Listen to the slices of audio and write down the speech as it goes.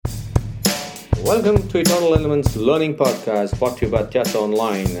Welcome to Eternal Elements Learning Podcast, brought to you by Atyasa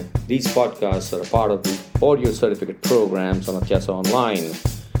Online. These podcasts are a part of the audio certificate programs on Atyasa Online.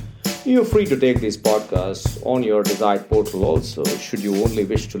 You're free to take these podcasts on your desired portal also, should you only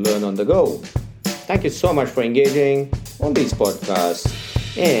wish to learn on the go. Thank you so much for engaging on these podcasts,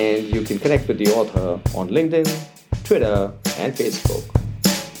 and you can connect with the author on LinkedIn, Twitter, and Facebook.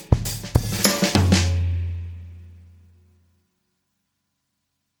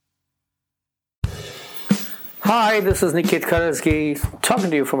 Hi, this is Niket Karasgi talking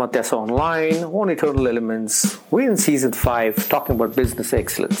to you from Atyasa Online on Eternal Elements. We're in Season 5 talking about business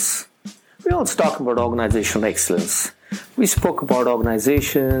excellence. We also talk about organizational excellence. We spoke about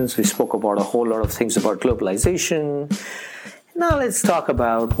organizations, we spoke about a whole lot of things about globalization. Now let's talk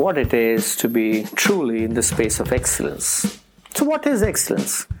about what it is to be truly in the space of excellence. So what is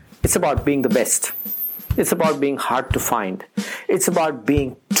excellence? It's about being the best. It's about being hard to find. It's about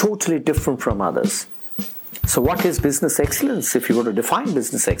being totally different from others. So what is business excellence? If you were to define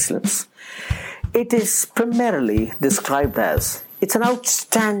business excellence, it is primarily described as it's an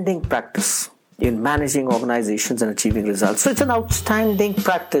outstanding practice in managing organizations and achieving results. So it's an outstanding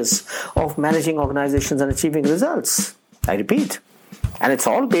practice of managing organizations and achieving results. I repeat. And it's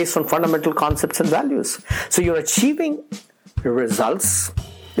all based on fundamental concepts and values. So you're achieving results,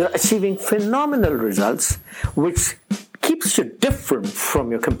 you're achieving phenomenal results, which keeps you different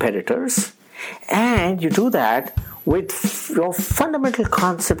from your competitors. And you do that with your fundamental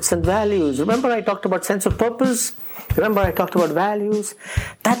concepts and values. Remember I talked about sense of purpose? Remember I talked about values?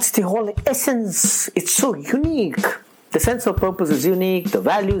 That's the whole essence. It's so unique. The sense of purpose is unique. The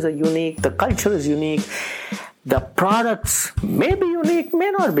values are unique. The culture is unique. The products may be unique,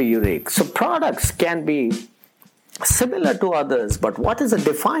 may not be unique. So products can be similar to others. But what is a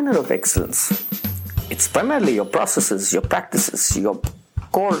definer of excellence? It's primarily your processes, your practices, your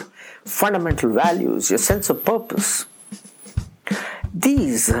core fundamental values, your sense of purpose.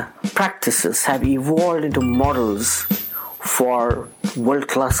 These practices have evolved into models for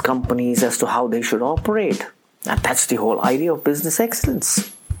world-class companies as to how they should operate. And that's the whole idea of business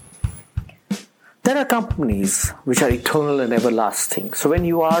excellence. There are companies which are eternal and everlasting. So when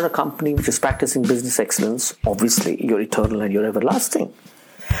you are a company which is practicing business excellence, obviously you're eternal and you're everlasting.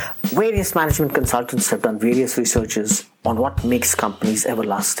 Various management consultants have done various researches on what makes companies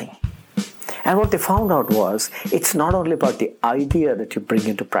everlasting. And what they found out was, it's not only about the idea that you bring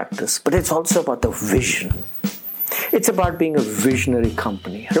into practice, but it's also about the vision. It's about being a visionary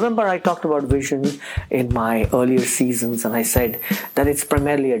company. Remember, I talked about vision in my earlier seasons, and I said that it's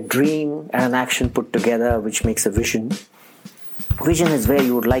primarily a dream and an action put together which makes a vision. Vision is where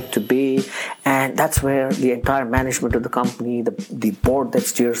you would like to be, and that's where the entire management of the company, the board that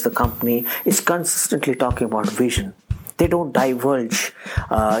steers the company, is consistently talking about vision. They don't diverge,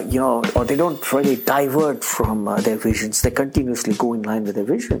 or they don't really divert from their visions. They continuously go in line with their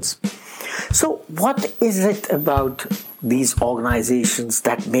visions. So what is it about these organizations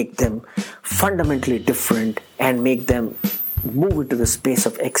that make them fundamentally different and make them move into the space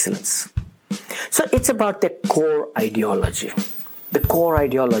of excellence? So it's about their core ideology. The core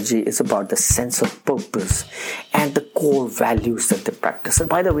ideology is about the sense of purpose and the core values that they practice. And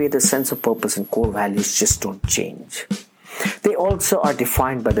by the way, the sense of purpose and core values just don't change. They also are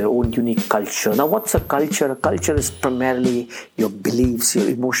defined by their own unique culture. Now, what's a culture? A culture is primarily your beliefs, your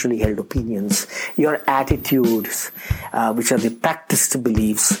emotionally held opinions, your attitudes, which are the practiced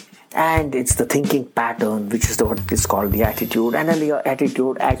beliefs, and it's the thinking pattern, which is what is called the attitude. And then your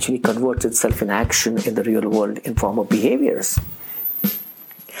attitude actually converts itself in action in the real world in form of behaviors.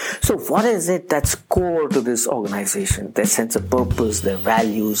 So what is it that's core to this organization? Their sense of purpose, their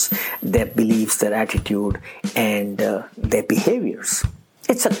values, their beliefs, their attitude, and their behaviors.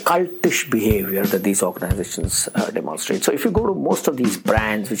 It's a cultish behavior that these organizations demonstrate. So if you go to most of these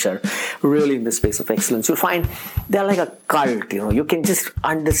brands which are really in the space of excellence, you'll find they're like a cult. You can just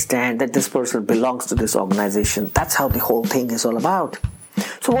understand that this person belongs to this organization. That's how the whole thing is all about.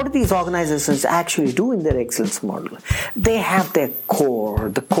 So what do these organizations actually do in their excellence model? They have their core.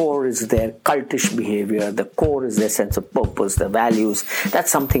 The core is their cultish behavior. The core is their sense of purpose, their values.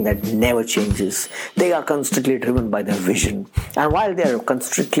 That's something that never changes. They are constantly driven by their vision. And while they are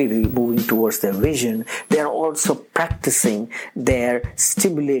constantly moving towards their vision, they are also practicing their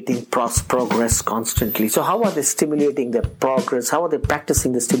stimulating progress constantly. So how are they stimulating their progress? How are they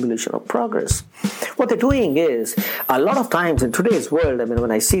practicing the stimulation of progress? What they're doing is, a lot of times in today's world,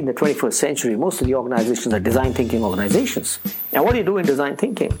 when I see in the 21st century, most of the organizations are design thinking organizations. And what do you do in design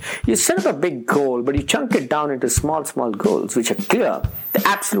thinking? You set up a big goal, but you chunk it down into small goals, which are clear. They're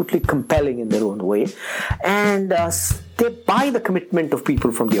absolutely compelling in their own way. And they buy the commitment of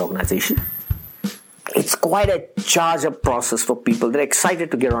people from the organization. It's quite a charge-up process for people. They're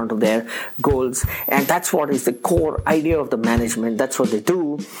excited to get onto their goals, and that's what is the core idea of the management. That's what they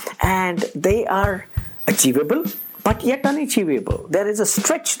do, and they are achievable, but yet unachievable. There is a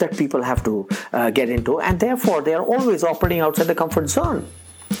stretch that people have to get into, and therefore they are always operating outside the comfort zone.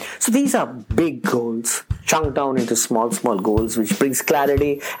 So these are big goals, chunked down into small goals, which brings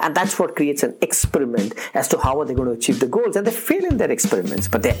clarity, and that's what creates an experiment as to how are they going to achieve the goals. And they fail in their experiments,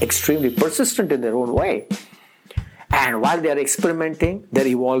 but they're extremely persistent in their own way. And while they're experimenting, they're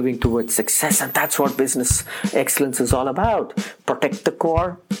evolving towards success, and that's what business excellence is all about. Protect the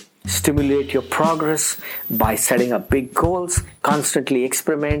core, stimulate your progress by setting up big goals, constantly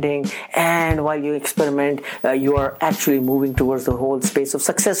experimenting, and while you experiment, you are actually moving towards the whole space of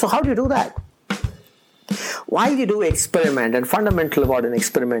success. So how do you do that? While you do experiment, and fundamental about an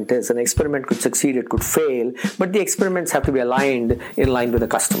experiment is, an experiment could succeed, it could fail, but the experiments have to be aligned in line with the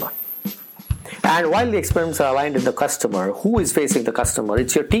customer. And while the experiments are aligned with the customer, who is facing the customer?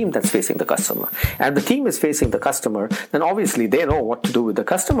 It's your team that's facing the customer. And the team is facing the customer, then obviously they know what to do with the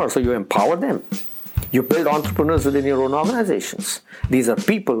customer, so you empower them. You build entrepreneurs within your own organizations. These are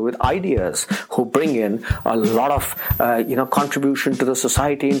people with ideas who bring in a lot of contribution to the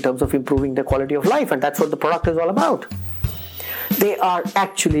society in terms of improving the quality of life, and that's what the product is all about. They are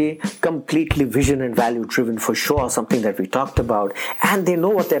actually completely vision and value driven for sure, something that we talked about, and they know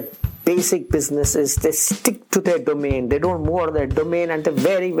what their basic business is. They stick to their domain. They don't move out of their domain, and they're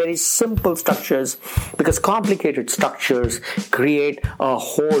very, very simple structures, because complicated structures create a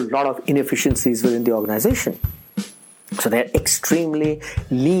whole lot of inefficiencies within the organization. So they're extremely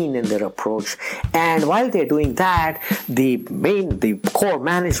lean in their approach. And while they're doing that, the core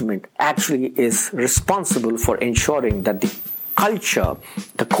management actually is responsible for ensuring that the culture,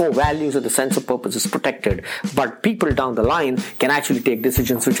 the core values of the sense of purpose is protected, but people down the line can actually take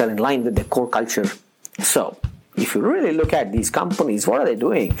decisions which are in line with their core culture. So, if you really look at these companies, what are they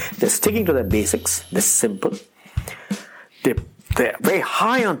doing? They're sticking to their basics. They're simple. They're very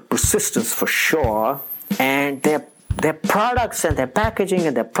high on persistence for sure, and their products and their packaging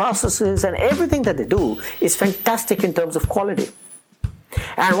and their processes and everything that they do is fantastic in terms of quality.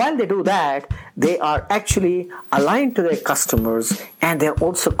 And while they do that, they are actually aligned to their customers, and they're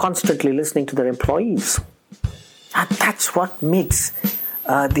also constantly listening to their employees. And that's what makes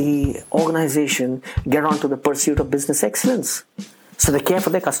the organization get on to the pursuit of business excellence. So they care for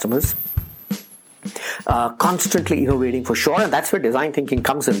their customers, constantly innovating for sure, and that's where design thinking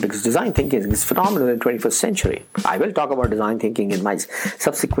comes in, because design thinking is phenomenal in the 21st century. I will talk about design thinking in my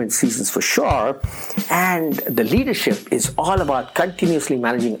subsequent seasons for sure, and the leadership is all about continuously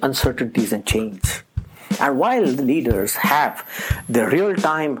managing uncertainties and change. And while the leaders have the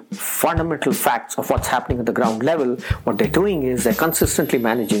real-time fundamental facts of what's happening at the ground level, what they're doing is they're consistently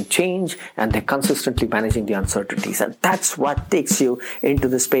managing change, and they're consistently managing the uncertainties. And that's what takes you into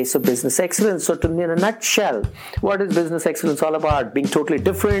the space of business excellence. So in a nutshell, what is business excellence all about? Being totally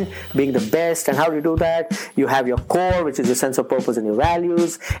different, being the best. And how do you do that? You have your core, which is your sense of purpose and your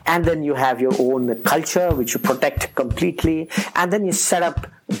values. And then you have your own culture, which you protect completely. And then you set up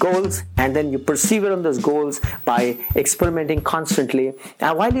goals, and then you persevere on those goals by experimenting constantly.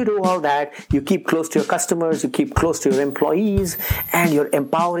 And while you do all that, you keep close to your customers, you keep close to your employees, and you're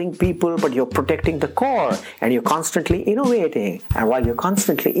empowering people, but you're protecting the core, and you're constantly innovating. And while you're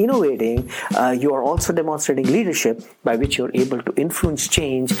constantly innovating, you are also demonstrating leadership by which you're able to influence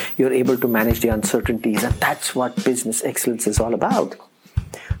change, you're able to manage the uncertainties, and that's what business excellence is all about.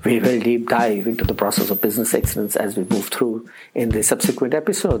 We will deep dive into the process of business excellence as we move through in the subsequent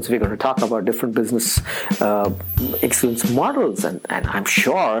episodes. We're going to talk about different business excellence models, and I'm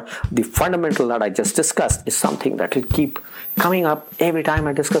sure the fundamental that I just discussed is something that will keep coming up every time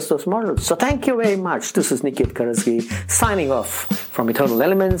I discuss those models. So thank you very much. This is Niket Karasgi signing off from Eternal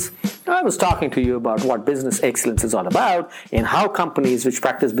Elements. I was talking to you about what business excellence is all about, and how companies which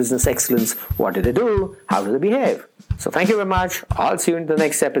practice business excellence, what do they do, how do they behave. So thank you very much. I'll see you in the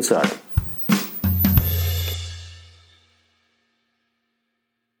next episode.